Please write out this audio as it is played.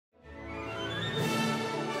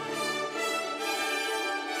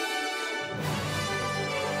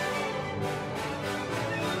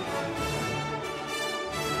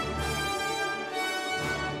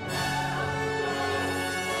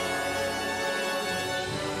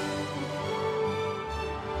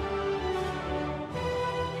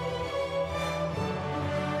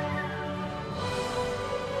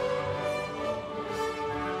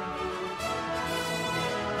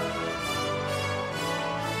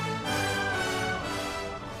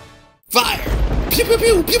On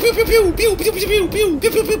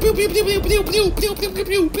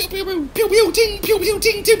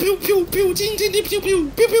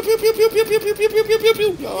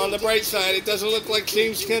the bright side, it doesn't look like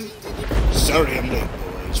Teamskin. Sorry I'm late,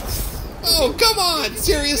 boys. Oh, come on!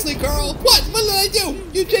 Seriously, Carl? What? What did I do?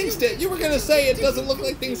 You jinxed it. You were gonna say it doesn't look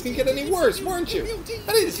like things can get any worse, weren't you?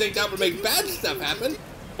 I didn't think that would make bad stuff happen.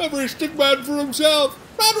 Every stickman for himself.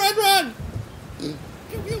 Run, run, run!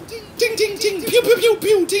 Ting, ting, ting, pew, pew, pew,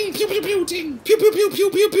 pew, ting, pew, pew, pew, ting, pew, pew, pew, pew,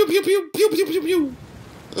 pew, pew, pew, pew, pew, pew, pew, pew.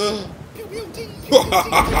 Pew, pew,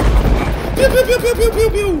 pew, pew, pew,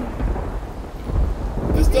 pew.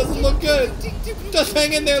 This doesn't look good. Just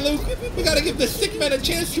hang in there, Luke. We gotta give the Stickmen a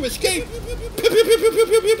chance to escape. Pew, pew, pew, pew, pew,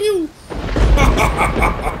 pew, pew, pew.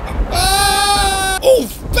 Ah! Oh,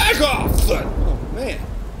 back off! Oh, man.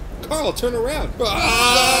 Carl, turn around.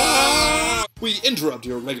 Ah! We interrupt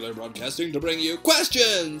your regular broadcasting to bring you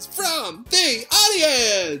questions from the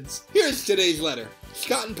audience. Here's today's letter.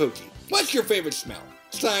 Scott and Pookie. What's your favorite smell?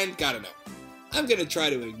 Signed, gotta know. I'm gonna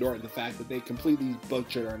try to ignore the fact that they completely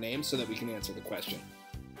butchered our names so that we can answer the question.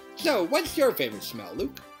 So, what's your favorite smell,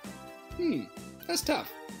 Luke? That's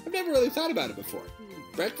tough. I've never really thought about it before.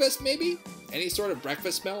 Breakfast, maybe? Any sort of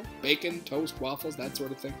breakfast smell? Bacon, toast, waffles, that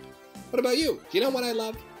sort of thing. What about you? You know what I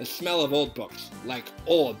love? The smell of old books. Like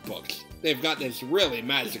old books. They've got this really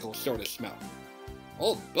magical sort of smell.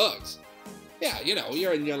 Old books? Yeah, you know,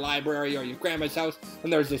 you're in your library or your grandma's house,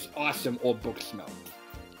 and there's this awesome old book smell.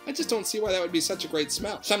 I just don't see why that would be such a great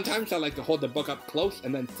smell. Sometimes I like to hold the book up close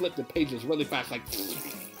and then flip the pages really fast, like,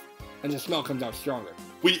 and the smell comes out stronger.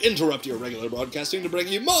 We interrupt your regular broadcasting to bring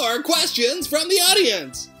you more questions from the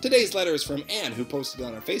audience. Today's letter is from Anne, who posted it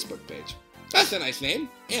on our Facebook page. That's a nice name.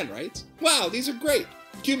 Anne writes, wow, these are great.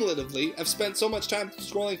 Cumulatively, I've spent so much time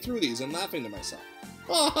scrolling through these and laughing to myself.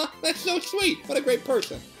 Aw, that's so sweet. What a great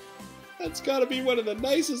person. That's gotta be one of the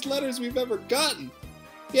nicest letters we've ever gotten.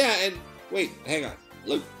 Yeah, and wait, hang on.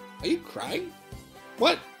 Luke, are you crying?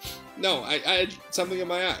 What? No, I had something in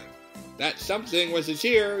my eye. That something was a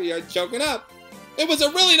tear. You're choking up. It was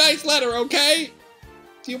a really nice letter, okay?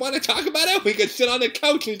 Do you want to talk about it? We could sit on the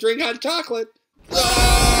couch and drink hot chocolate.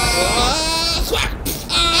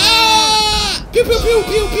 Pew, pew, pew,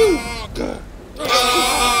 pew, pew.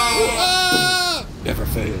 Never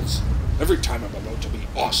fails. Every time I'm about to be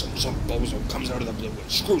awesome, some bozo comes out of the blue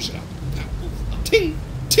and screws it up. Ting,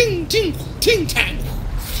 ting, ting, ting, tang.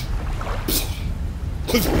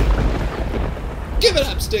 Give it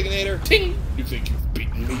up, Stickinator. Ting. You think you've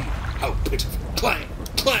beaten me? How pitiful. Clang,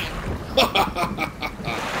 clang.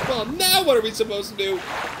 Well, now what are we supposed to do?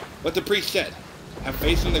 What the priest said. Have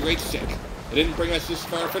faith in the great stick. It didn't bring us this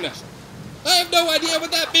far for nothing. I have no idea what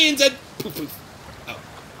that means, and poof, poof. Oh.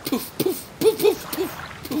 Poof, poof, poof, poof, poof,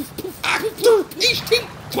 poof, poof. Ah, poof.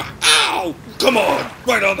 Ow! Come on,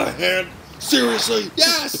 right on the hand. Seriously?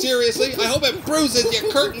 Yeah, seriously. I hope it bruises you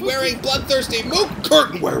curtain-wearing, bloodthirsty mook.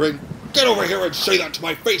 Curtain-wearing? Get over here and say that to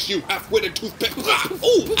my face, you half-witted toothpick. Ah,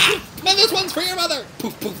 ooh, ah. And this one's for your mother.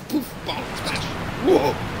 Poof, poof, poof. Ball, splash.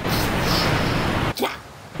 Whoa.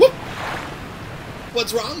 Whoop.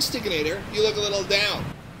 What's wrong, Stickinator? You look a little down.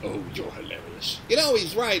 Oh, you're hilarious. You know,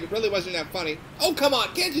 he's right. It really wasn't that funny. Oh, come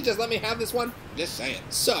on. Can't you just let me have this one? Just saying.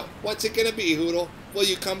 So, what's it gonna be, Hoodle? Will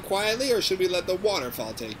you come quietly, or should we let the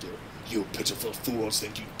waterfall take you? You pitiful fools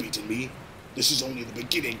think you've beaten me? This is only the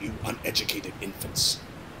beginning, you uneducated infants.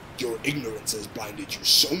 Your ignorance has blinded you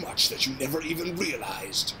so much that you never even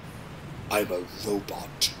realized. I'm a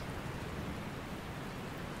robot.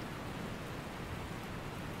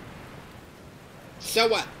 So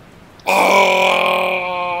what? Oh!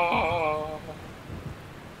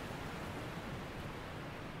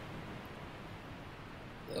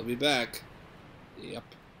 They'll be back.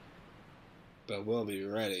 Yep. But we'll be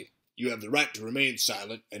ready. You have the right to remain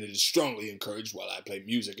silent, and it is strongly encouraged while I play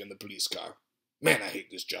music in the police car. Man, I hate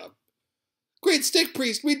this job. Great stick,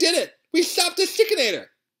 priest! We did it! We stopped the Stickinator!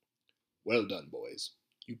 Well done, boys.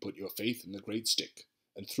 You put your faith in the great stick,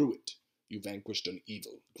 and through it, you vanquished an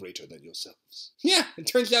evil greater than yourselves. Yeah, it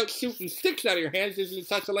turns out shooting sticks out of your hands isn't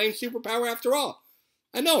such a lame superpower after all.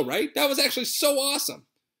 I know, right? That was actually so awesome.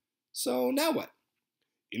 So, now what?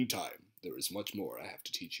 In time, there is much more I have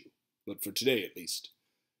to teach you. But for today, at least,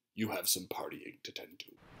 you have some partying to tend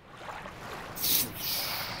to.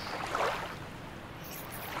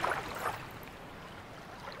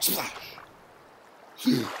 Splash!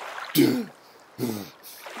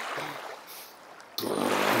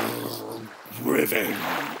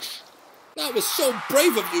 Revenge! That was so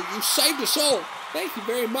brave of you. You saved us all. Thank you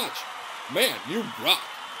very much. Man, you rock.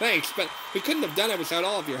 Thanks, but we couldn't have done it without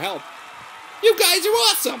all of your help. You guys are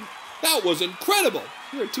awesome. That was incredible.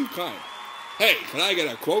 You're too kind. Hey, can I get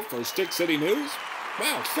a quote for Stick City News?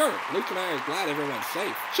 Wow, sure. Luke and I are glad everyone's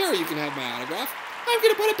safe. Sure, you can have my autograph. I'm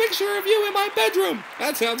gonna put a picture of you in my bedroom.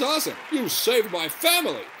 That sounds awesome. You saved my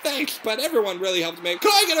family. Thanks, but everyone really helped me.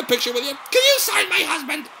 Can I get a picture with you? Can you sign my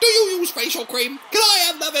husband? Do you use facial cream? Can I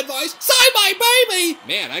have love advice? Sign my baby!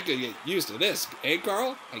 Man, I could get used to this. Eh,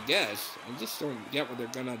 Carl? I guess. I just don't get what they're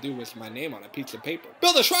gonna do with my name on a piece of paper.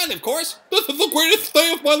 Build a shrine, of course. This is the greatest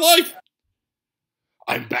day of my life.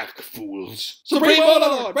 I'm back, fools. Supreme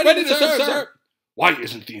Overlord, ready to serve, sir. Why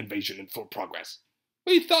isn't the invasion in full progress?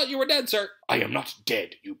 We thought you were dead, sir. I am not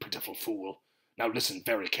dead, you pitiful fool. Now listen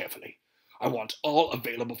very carefully. I want all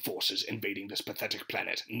available forces invading this pathetic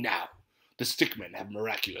planet now. The Stickmen have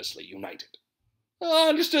miraculously united.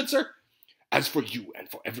 Understood, sir. As for you and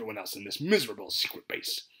for everyone else in this miserable secret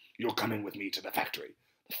base, you're coming with me to the factory.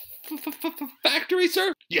 Factory,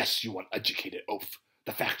 sir? Yes, you uneducated oaf.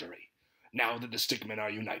 The factory. Now that the Stickmen are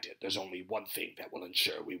united, there's only one thing that will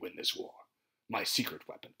ensure we win this war. My secret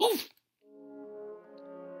weapon. Oof!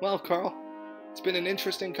 Well, Carl, it's been an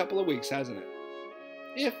interesting couple of weeks, hasn't it?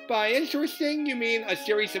 If by interesting you mean a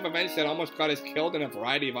series of events that almost got us killed in a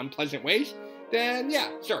variety of unpleasant ways, then yeah,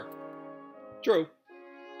 sure. True.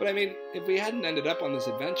 But I mean, if we hadn't ended up on this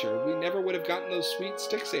adventure, we never would have gotten those sweet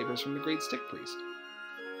stick sabers from the Great Stick Priest.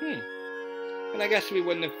 And I guess we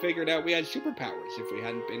wouldn't have figured out we had superpowers if we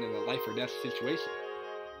hadn't been in a life or death situation.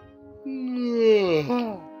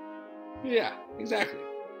 Yeah, exactly.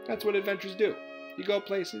 That's what adventures do. You go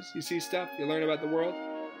places, you see stuff, you learn about the world,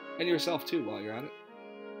 and yourself too while you're at it.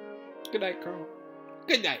 Good night, Carl.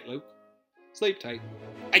 Good night, Luke. Sleep tight.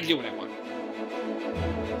 I can do what I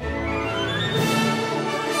want.